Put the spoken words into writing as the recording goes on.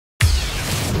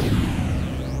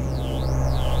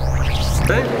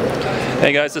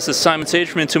Hey guys, this is Simon Sage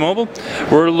from Intomobile.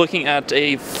 We're looking at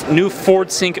a new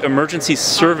Ford Sync emergency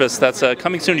service that's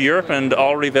coming soon to Europe and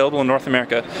already available in North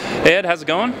America. Hey Ed, how's it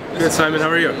going? Good, Simon. How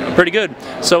are you? Pretty good.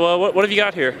 So what have you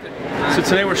got here? So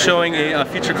today we're showing a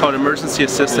feature called Emergency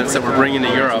Assistance that we're bringing to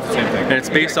Europe, and it's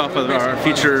based off of our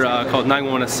feature called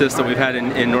 911 Assist that we've had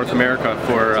in North America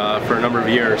for a number of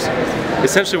years.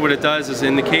 Essentially, what it does is,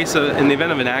 in the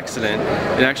event of an accident,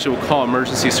 it actually will call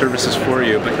emergency services for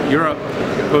you. But Europe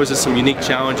poses some unique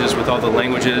challenges with all the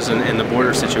languages and the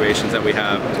border situations that we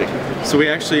have. So we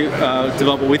actually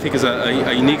developed what we think is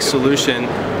a unique solution.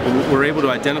 We're able to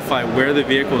identify where the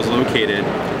vehicle is located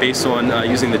based on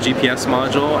using the GPS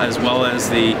module as well as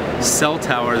the cell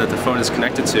tower that the phone is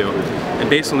connected to. And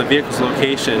based on the vehicle's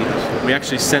location, we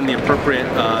actually send the appropriate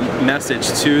message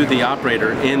to the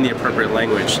operator in the appropriate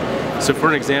language. So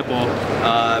for example,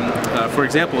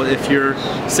 if you're,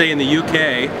 say, in the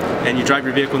UK and you drive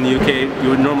your vehicle in the UK, you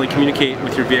would normally communicate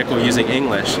with your vehicle using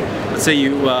English. Let's say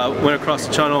you went across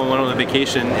the channel and went on a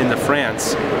vacation into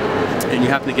France and you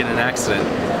happen to get in an accident.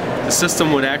 The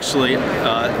system would actually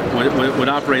would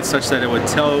operate such that it would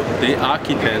tell the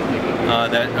occupant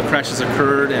that a crash has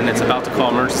occurred and it's about to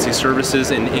call emergency services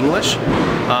in English.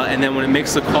 And then when it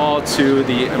makes the call to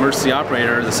the emergency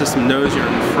operator, the system knows you're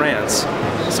in France,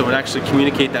 so it would actually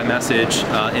communicate that message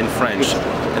in French.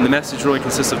 And the message really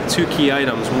consists of two key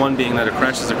items, one being that a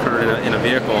crash has occurred in a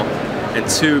vehicle, and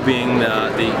two being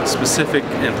the specific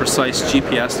and precise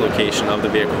GPS location of the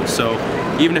vehicle. So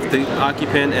even if the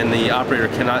occupant and the operator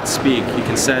cannot speak, you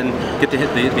can get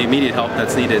the immediate help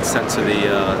that's needed sent to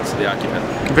the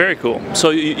occupant. Very cool. So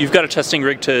you've got a testing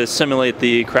rig to simulate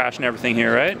the crash and everything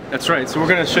here, right? That's right. So we're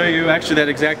going to show you actually that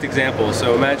exact example.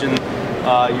 So imagine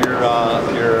you're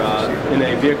in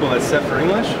a vehicle that's set for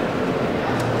English,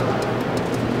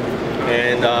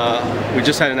 and we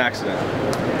just had an accident.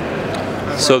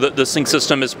 So the sync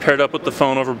system is paired up with the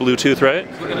phone over Bluetooth, right?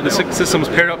 The sync system is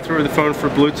paired up through the phone for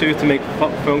Bluetooth to make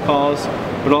phone calls,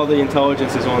 but all the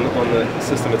intelligence is on the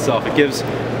system itself. It gives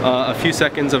a few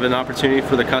seconds of an opportunity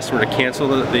for the customer to cancel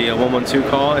the 112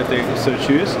 call if they so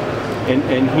choose.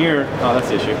 And here, that's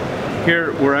the issue.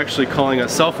 Here we're actually calling a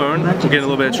cell phone. We'll get in a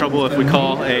little bit of trouble if we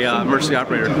call a emergency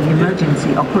operator. The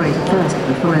emergency operator first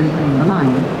before opening the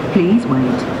line. Please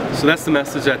wait. So that's the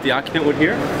message that the occupant would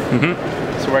hear.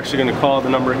 So we're actually going to call the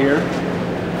number here.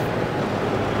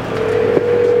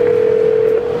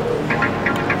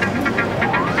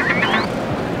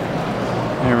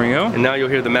 There we go. And now you'll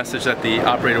hear the message that the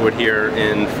operator would hear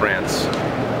in France.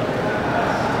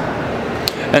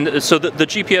 And so the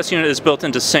GPS unit is built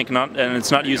into Sync, and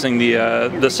it's not using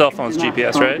the cell phone's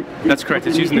GPS, right? That's correct.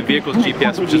 It's using the vehicle's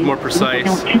GPS, which is more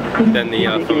precise than the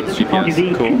phone's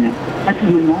GPS. Cool.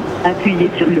 Appuyez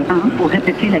sur le 1 pour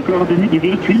répéter la coordonnée du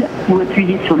véhicule ou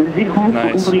appuyez sur le 0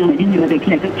 pour ouvrir la ligne avec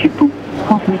la typo.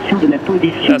 Transmission de la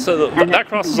position. Yeah, so that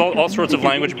crosses all sorts of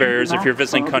language barriers if you're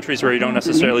visiting countries where you don't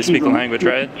necessarily speak the language,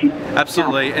 right?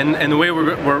 Absolutely, and the way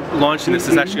we're launching this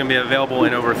is actually going to be available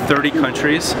in over 30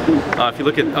 countries. If you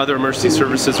look at other emergency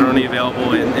services, are only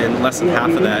available in less than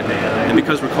half of that. And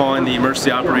because we're calling the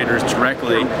emergency operators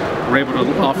directly, we're able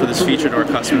to offer this feature to our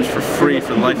customers for free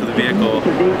for the life of the vehicle,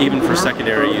 even for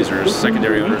secondary users,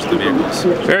 secondary owners of the vehicles.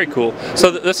 Very cool. So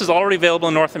this is already available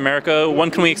in North America. When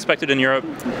can we expect it in Europe?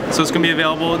 So it's going to be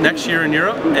available next year in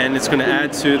Europe, and it's going to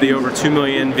add to the over 2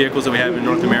 million vehicles that we have in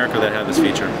North America that have this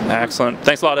feature. Excellent.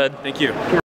 Thanks a lot, Ed. Thank you.